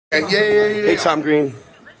Yeah. Hey, Tom Green.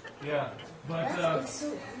 Yeah, but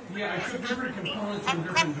yeah, I took different components from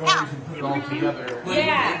different drawings and put it all together.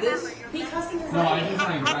 Yeah, he customized. No, I didn't.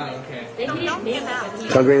 Okay. They didn't name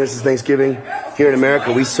it. Tom Green, this is Thanksgiving. Here in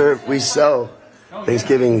America, we sell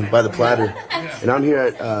Thanksgiving by the platter. And I'm here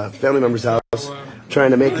at family member's house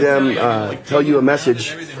trying to make them tell you a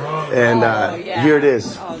message. And here it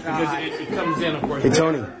is. Because it comes in, of course. Hey,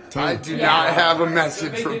 Tony. I do not have a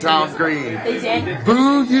message from Tom Green. They did.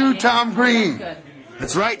 Boo you, Tom Green.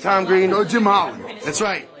 That's right, Tom Green. No Jim Holland. That's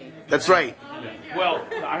right. That's right. Well,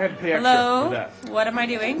 I had to pay extra Hello. for that. What am I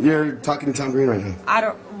doing? You're talking to Tom Green right now.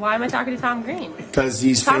 Why am I talking to Tom Green? Because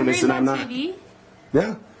he's Tom famous Green's and I'm on not. TV?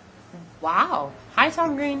 Yeah. Wow. Hi,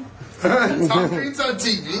 Tom Green. Tom Green's on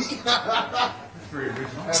TV.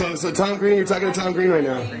 So Tom Green, you're talking to Tom Green right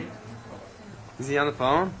now. Is he on the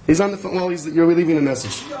phone? He's on the phone. Well, you're leaving a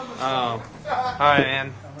message. Oh. Alright,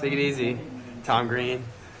 man. Take it easy. Tom Green.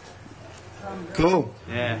 Cool.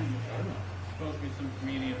 Yeah. Supposed to be some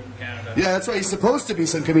comedian from Canada. Yeah, that's right. He's supposed to be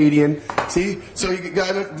some comedian. See? So you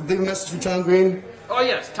got to leave a message for Tom Green? Oh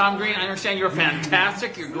yes, Tom Green, I understand you're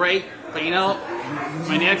fantastic, you're great, but you know,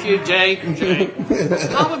 my nephew Jay,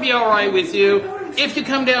 Tom would be alright with you if you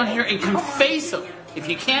come down here and can face him. If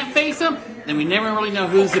you can't face him, then we never really know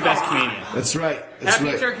who's the best comedian. That's right. That's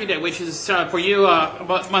Happy right. Turkey Day, which is for you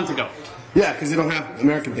about a month ago. Yeah, because they don't have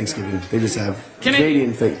American Thanksgiving. They just have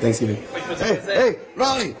Canadian. Canadian Thanksgiving. Hey,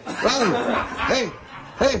 Raleigh,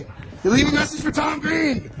 hey, you leave a message for Tom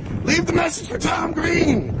Green. Leave the message for Tom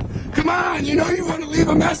Green. Come on, you know you want to leave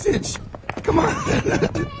a message. Come on.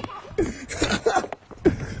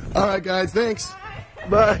 All right, guys, thanks.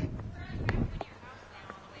 Bye.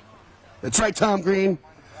 That's right, Tom Green.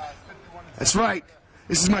 That's right.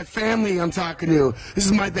 This is my family I'm talking to. This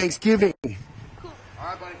is my Thanksgiving. All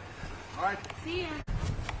right, buddy. All right. See ya.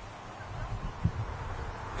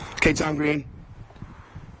 Okay, Tom Green.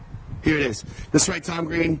 Here it is. That's right, Tom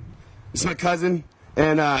Green. This is my cousin,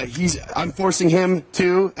 and I'm forcing him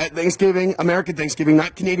to, at Thanksgiving, American Thanksgiving,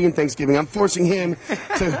 not Canadian Thanksgiving, I'm forcing him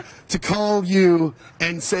to call you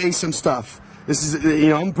and say some stuff. This is, you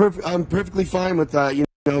know, I'm perfectly fine with,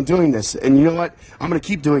 doing this. And you know what? I'm going to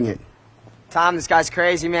keep doing it. Tom, this guy's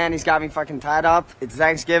crazy, man. He's got me fucking tied up. It's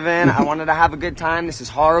Thanksgiving. I wanted to have a good time. This is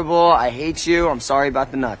horrible. I hate you. I'm sorry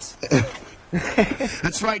about the nuts.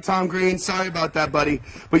 That's right, Tom Green. Sorry about that, buddy.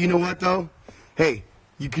 But you know what, though? Hey,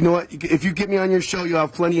 you know what? If you get me on your show, you'll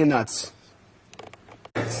have plenty of nuts.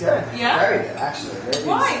 It's good. Yeah? Very good, actually. Very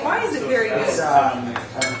Why? Why is it very good?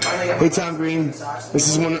 Hey, Tom Green. This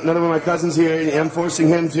is another one of my cousins here, and I'm forcing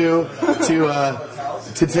him to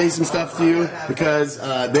say some stuff to you because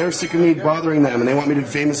they're sick of me bothering them, and they want me to be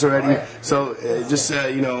famous already. So just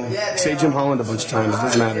say Jim Holland a bunch of times. It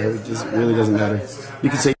doesn't matter. It just really doesn't matter. You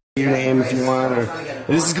can say your name if you want, or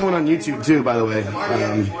this is going on YouTube too, by the way.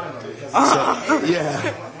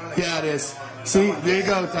 Yeah, it is. See, there you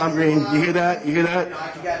go, Tom Green. You hear that? You hear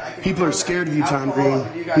that? People are scared of you, Tom Green.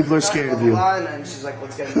 People are scared of you. And then she's like,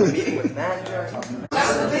 let's get into a meeting with the manager.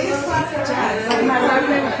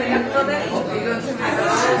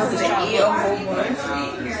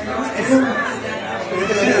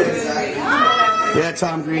 Yeah,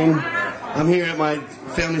 Tom Green. I'm here at my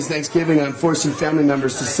family's Thanksgiving. I'm forcing family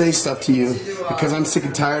members to say stuff to you because I'm sick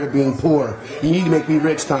and tired of being poor. You need to make me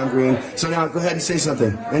rich, Tom Green. So now go ahead and say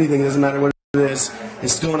something. Anything. It doesn't matter what it is.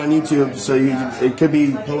 It's going on YouTube, so it could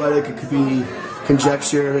be poetic, it could be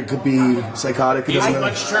conjecture, it could be psychotic. It Eat doesn't as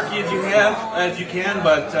matter. much turkey as you can,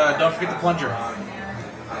 but don't forget the plunger.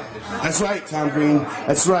 That's right, Tom Green.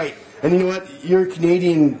 That's right. And you know what? Your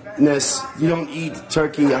Canadianness, you don't eat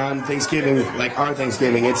turkey on Thanksgiving like our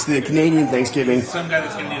Thanksgiving. It's the Canadian Thanksgiving. Some guy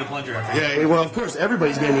that's going to need a plunger after. Yeah, well, of course,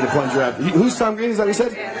 everybody's going to need a plunger after. Who's Tom Green? Is that what you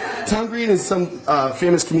said? Tom Green is some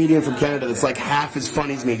famous comedian from Canada that's like half as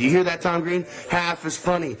funny as me. Do you hear that, Tom Green? Half as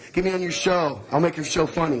funny. Get me on your show. I'll make your show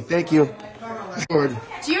funny. Thank you. Lord.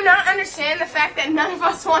 Do you not understand the fact that none of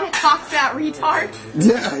us want to talk to that retard?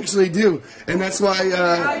 Yeah, I actually do. And that's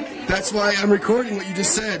why I'm recording what you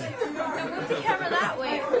just said. Move the camera that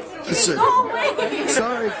way. Sir. Go away.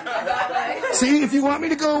 Sorry. See, if you want me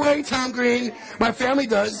to go away, Tom Green, my family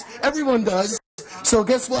does. Everyone does. So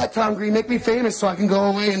guess what, Tom Green? Make me famous so I can go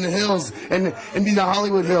away in the hills and be the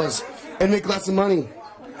Hollywood Hills and make lots of money.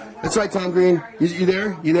 That's right, Tom Green. You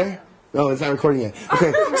there? You there? No, it's not recording yet.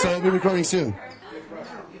 Okay, so I'll be recording soon.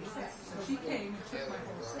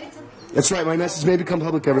 That's right, my message may become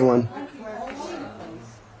public, everyone.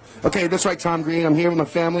 Okay, that's right, Tom Green. I'm here with my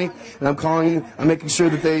family, and I'm calling. I'm making sure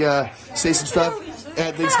that they say some stuff.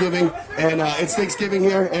 at Thanksgiving, and it's Thanksgiving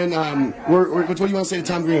here, and what do you want to say to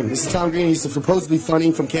Tom Green? This is Tom Green. He's supposedly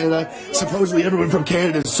funny from Canada. Supposedly everyone from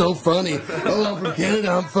Canada is so funny. Oh, I'm from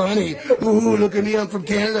Canada, I'm funny. Ooh, look at me, I'm from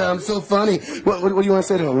Canada, I'm so funny. What do you want to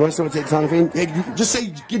say to him? You want to say to Tom Green? Hey, just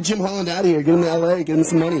say, get Jim Holland out of here, get him to LA, get him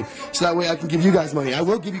some money, so that way I can give you guys money. I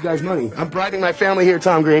will give you guys money. I'm bribing my family here,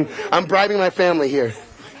 Tom Green. I'm bribing my family here.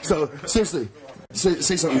 So, seriously.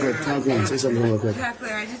 Say something good, Tom Green. Say something real quick. Exactly,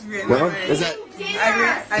 I just read Well, is that?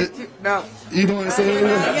 No. You don't want to say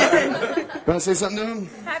anything? You want to say something to him?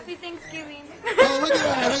 Happy Thanksgiving. Oh, look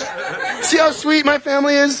at that! See how sweet my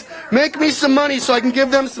family is? Make me some money so I can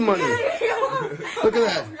give them some money. Look at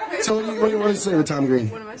that. So what do you want to say to Tom Green?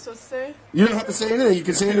 What am I supposed to say? You don't have to say anything. You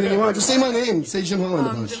can say anything you want. Just say my name. Say Jim Holland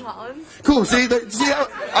a bunch. Jim Holland. Cool. See how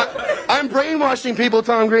I'm brainwashing people,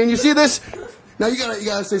 Tom Green. You see this? Now you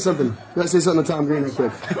gotta say something. You gotta say something to Tom Green real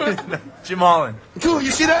quick. Jim Holland. Cool.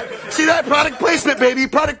 You see that? See that? Product placement, baby.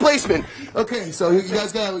 Product placement. Okay, so you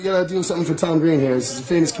guys gotta do something for Tom Green here. This is a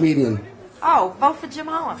famous comedian. Oh, vote for Jim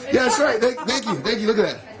Holland. Yeah, that's right. Thank you. Look at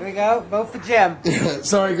that. Here we go. Vote for Jim.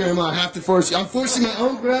 Sorry, Grandma. I have to force you. I'm forcing my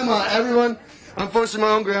own grandma. Everyone. I'm forcing my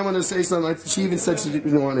own grandma to say something. She even said she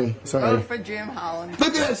didn't want to. Sorry. Vote for Jim Holland.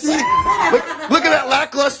 Look at that. See? Look at that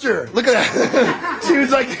lackluster. Look at that. She was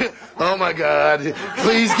like, oh my God.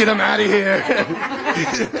 Please get him out of here.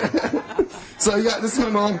 So, yeah, this is my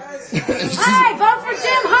mom. Hi, vote for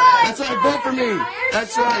Jim Holland. That's right. Vote for me.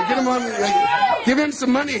 That's right. Get him on. Give him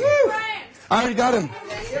some money. I already got him.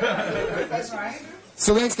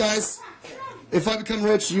 So, thanks, guys. If I become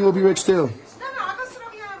rich, you will be rich too.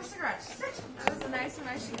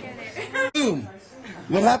 Boom.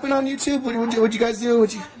 What happened on YouTube? What'd you guys do?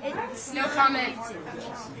 No comment.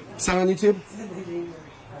 It's not on YouTube?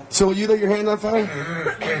 So will you let your hand on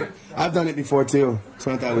fire? I've done it before too. It's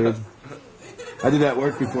not that weird. I did that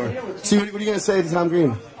work before. See, what are you going to say to Tom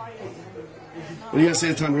Green? What are you going to say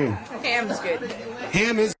to Tom Green? Ham's good.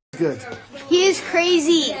 Ham is good. He is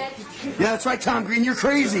crazy. Yeah, that's right, Tom Green. You're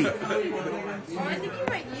crazy.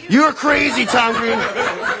 You're crazy, Tom Green.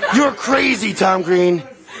 You're crazy, Tom Green.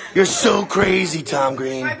 You're so crazy, Tom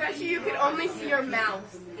Green. I bet you could only see your mouth.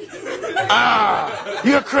 Ah,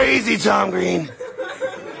 you're crazy, Tom Green.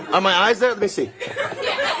 Are my eyes there? Let me see.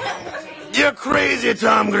 You're crazy,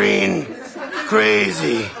 Tom Green.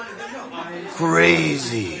 Crazy.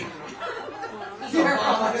 Crazy.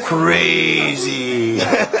 Crazy.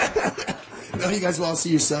 Now you guys will all see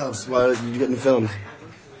yourselves while you're getting filmed.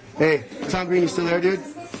 Hey, Tom Green, you still there, dude?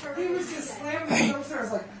 Hey.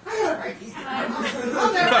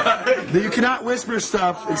 You cannot whisper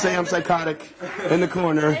stuff and say I'm psychotic in the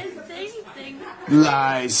corner.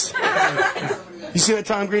 Lies. You see that,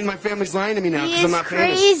 Tom Green? My family's lying to me now because I'm not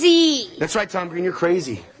famous. Crazy. That's right, Tom Green. You're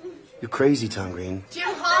crazy. You're crazy, Tom Green. Jim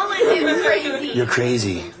Holland is crazy. You're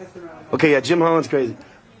crazy. Okay, yeah, Jim Holland's crazy.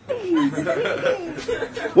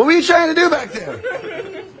 What were you trying to do back there?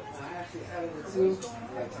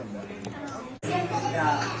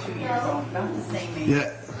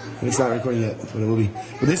 Yeah, it's not recording yet, but it will be.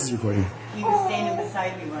 But this is recording. He was standing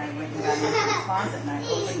beside me when I went and got into the closet, and I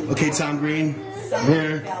told him. Okay, Tom Green, I'm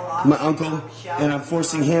here, my uncle, and I'm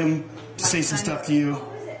forcing him to say some stuff to you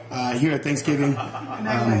here at Thanksgiving. Go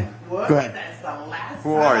ahead.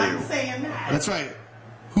 Who are you? That's right.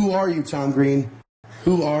 Who are you, Tom Green?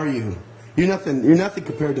 Who are you? You're nothing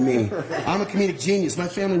compared to me. I'm a comedic genius. My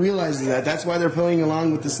family realizes that. That's why they're playing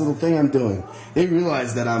along with this little thing I'm doing. They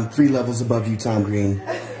realize that I'm 3 levels above you, Tom Green.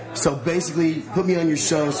 So basically, put me on your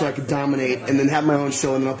show so I can dominate, and then have my own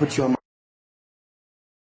show, and then I'll put you on my